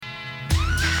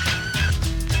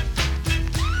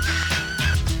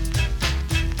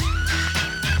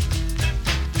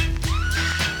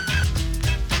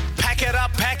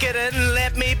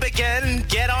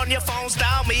your phones,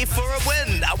 dial me for a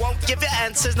win. I won't give you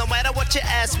answers no matter what you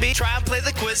ask me. Try and play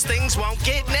the quiz, things won't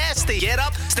get nasty. Get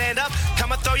up, stand up,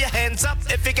 come and throw your hands up.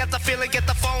 If you got the feeling, get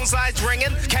the phone lines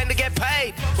ringing. Came to get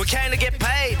paid, we came to get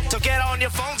paid. So get on your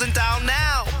phones and dial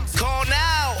now. Call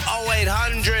now,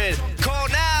 0800. Call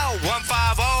now,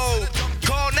 150.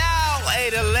 Call now,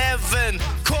 811.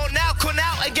 Call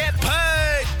now and get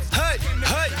paid. Hey,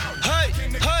 hey, hey,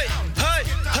 hey, hey,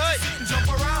 hey.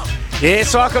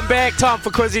 Yes, welcome back. Time for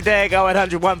Quizzy Dagg,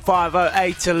 0800 150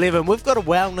 811. We've got a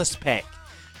wellness pack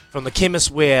from the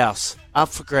Chemist Warehouse up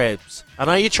for grabs. I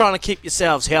know you're trying to keep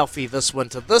yourselves healthy this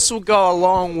winter. This will go a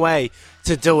long way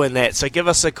to doing that. So give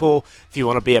us a call if you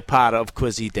want to be a part of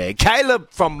Quizzy Dagg.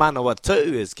 Caleb from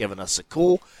Manawatu has given us a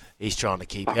call. He's trying to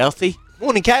keep healthy.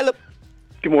 Morning, Caleb.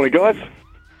 Good morning, guys.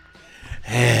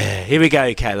 Here we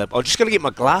go, Caleb. I'm just going to get my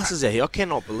glasses out here. I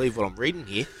cannot believe what I'm reading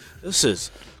here. This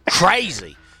is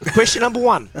crazy. Question number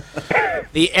 1.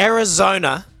 The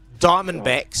Arizona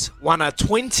Diamondbacks won a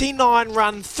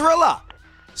 29-run thriller,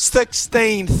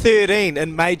 16-13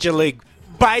 in Major League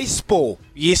Baseball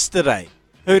yesterday.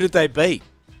 Who did they beat?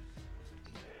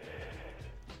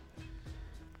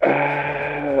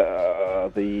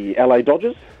 The LA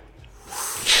Dodgers.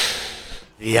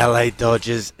 The LA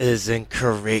Dodgers is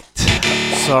incorrect.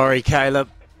 Sorry, Caleb.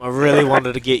 I really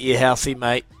wanted to get you healthy,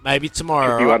 mate. Maybe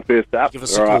tomorrow. Tricky one first up. Give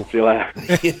us a call. See you later.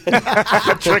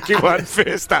 Tricky one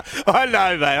first up. I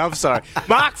know, mate. I'm sorry.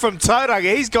 Mark from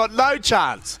Tauranga, he's got no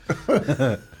chance.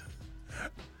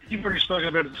 You've already spoken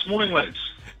about it this morning, lads.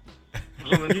 It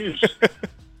was on the news.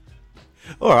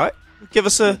 All right. Give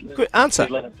us a quick answer.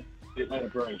 Atlanta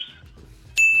Braves.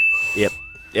 Yep.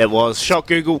 It was. Shot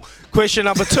Google. Question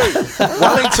number 2.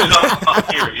 Wellington.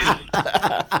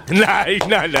 No. It's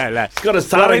got a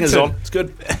startingers on. It's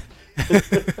good.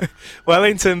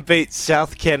 Wellington beat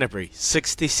South Canterbury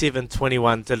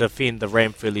 67-21 to defend the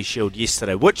Ramfurly Shield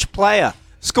yesterday. Which player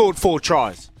scored 4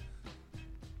 tries?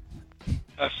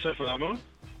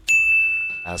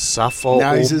 Asafo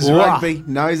Noses rugby.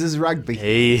 Noses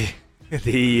rugby.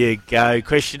 There you go.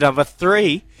 Question number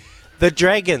 3. The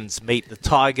Dragons meet the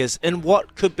Tigers in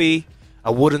what could be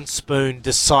a wooden spoon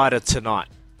decider tonight.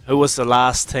 Who was the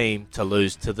last team to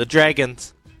lose to the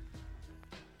Dragons?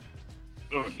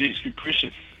 Oh, yes, good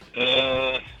question.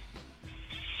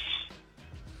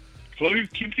 Clue,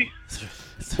 Kimpy?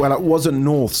 Well, it wasn't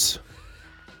Norths.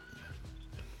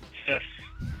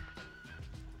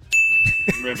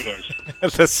 Rabbitohs.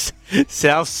 The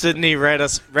South Sydney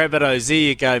Rabbitohs. There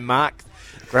you go, Mark.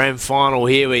 Grand final,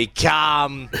 here we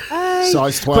come. Hey.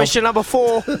 Size 12. Question number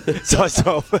 4. Size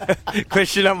 12.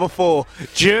 Question number 4.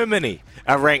 Germany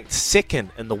are ranked 2nd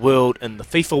in the world in the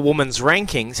FIFA Women's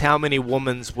Rankings. How many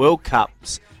Women's World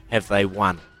Cups have they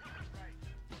won?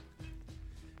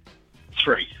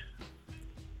 3.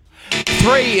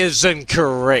 3 is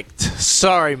incorrect.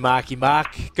 Sorry, Marky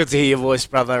Mark. Good to hear your voice,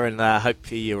 brother, and hope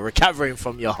you're recovering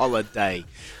from your holiday.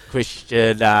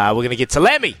 Question, we're going to get to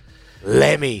Lemmy.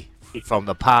 Lemmy from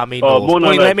the Palmy North.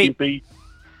 Morning, Lemmy. Kimpy.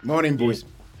 Morning, boys.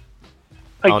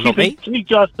 Hey, Oh, not Kimpy, me? can you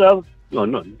just... oh,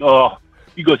 no. Oh,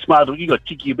 you got smart. You got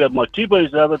cheeky about my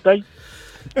turbos the other day.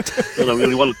 I don't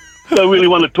really want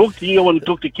to talk to you. I want to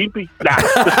talk to Kimpy. Nah,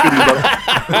 just kidding,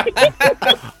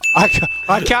 brother.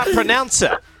 I can't pronounce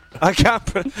it. I can't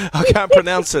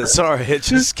pronounce it. Sorry, I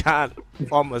just can't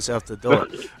find myself to do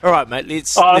it. All right, mate.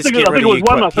 Let's get rid of you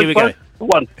quick. Here we go.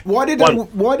 One. Why did they wear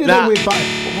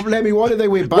buckets? Lemmy, why did they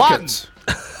wear buckets?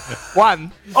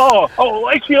 One. Oh,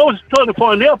 actually, I was trying to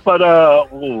find out, but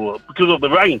because of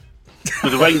the rain.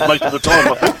 Because it rains most of the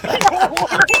time, I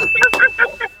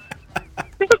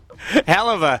think. Hell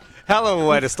of a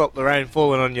way to stop the rain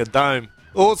falling on your dome.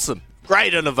 Awesome.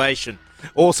 Great innovation.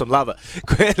 Awesome. Love it.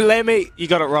 Lemmy, you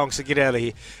got it wrong, so get out of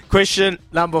here. Question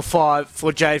number 5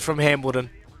 for Jade from Hambleton.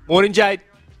 Morning, Jade.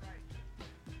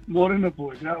 Morning,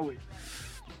 boys. How are we?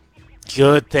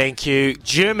 Good, thank you.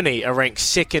 Germany are ranked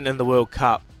 2nd in the World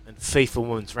Cup in FIFA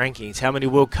Women's Rankings. How many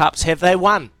World Cups have they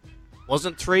won?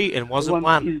 Wasn't 3 and wasn't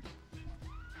 1.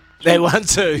 They won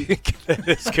 2. That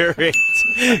is correct.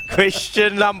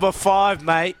 Question number 5,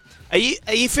 mate. Are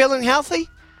you feeling healthy?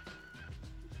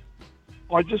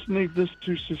 I just need this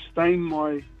to sustain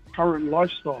my current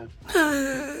lifestyle.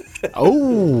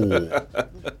 Oh.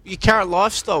 Your current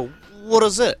lifestyle, what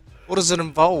is it? What does it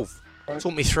involve?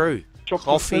 Talk me through.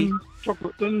 Coffee.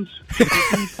 Chocolate thins.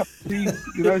 Cup of tea,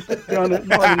 sit down at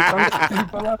night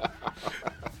and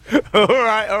All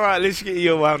right. Let's get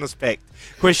your wellness pack.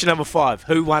 Question number 5.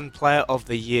 Who won Player of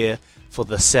the Year for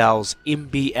the Sal's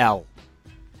MBL?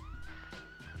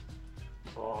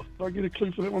 Do I get a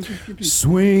clue for that one, please, Kimpy?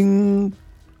 Swing,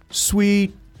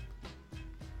 sweet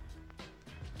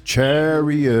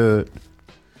Chariot.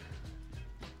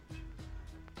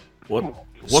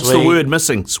 What's Swing. the word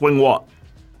missing? Swing what?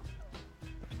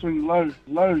 Swing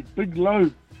low, big low.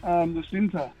 The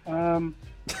centre. Oh,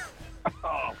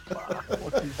 fuck.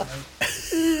 What's his name?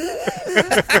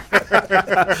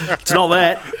 It's not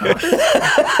that.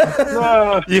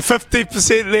 You're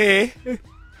 50% there.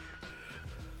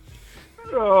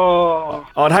 Oh,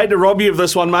 I'd hate to rob you of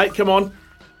this one, mate. Come on.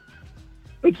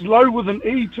 it's low with an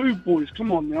E too, boys.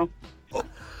 Come on now.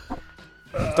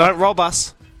 Don't rob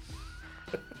us.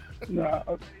 Nah,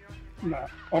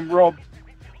 I'm Rob.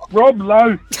 Rob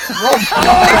Lowe. Rob.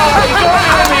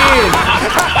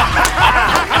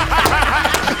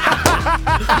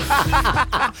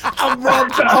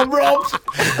 I'm robbed.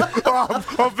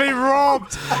 I've been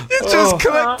robbed. You just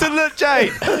clicked in it,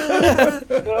 Jane.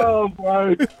 Oh,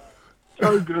 bro.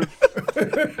 So good.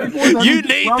 You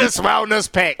need this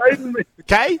wellness pack,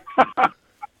 okay?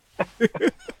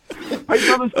 Hey,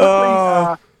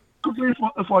 brothers, quickly,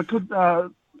 if I could,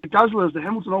 the Guzzlers, the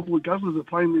Hamilton Oldwood Guzzlers are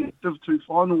playing the Div 2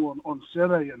 final on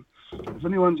Saturday, and if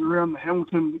anyone's around the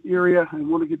Hamilton area and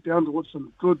want to get down to watch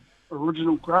some good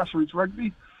original grassroots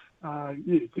rugby,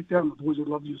 get down. The boys would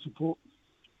love your support.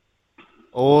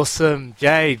 Awesome,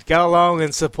 Jade. Go along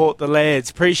and support the lads.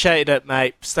 Appreciate it,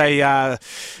 mate. Stay.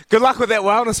 Good luck with that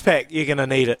wellness pack. You're gonna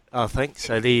need it, I think.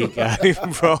 So there you go,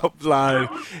 Rob Lowe.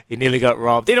 He nearly got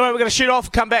robbed. Anyway, we're gonna shoot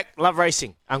off. Come back. Love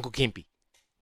racing. Uncle Kempy.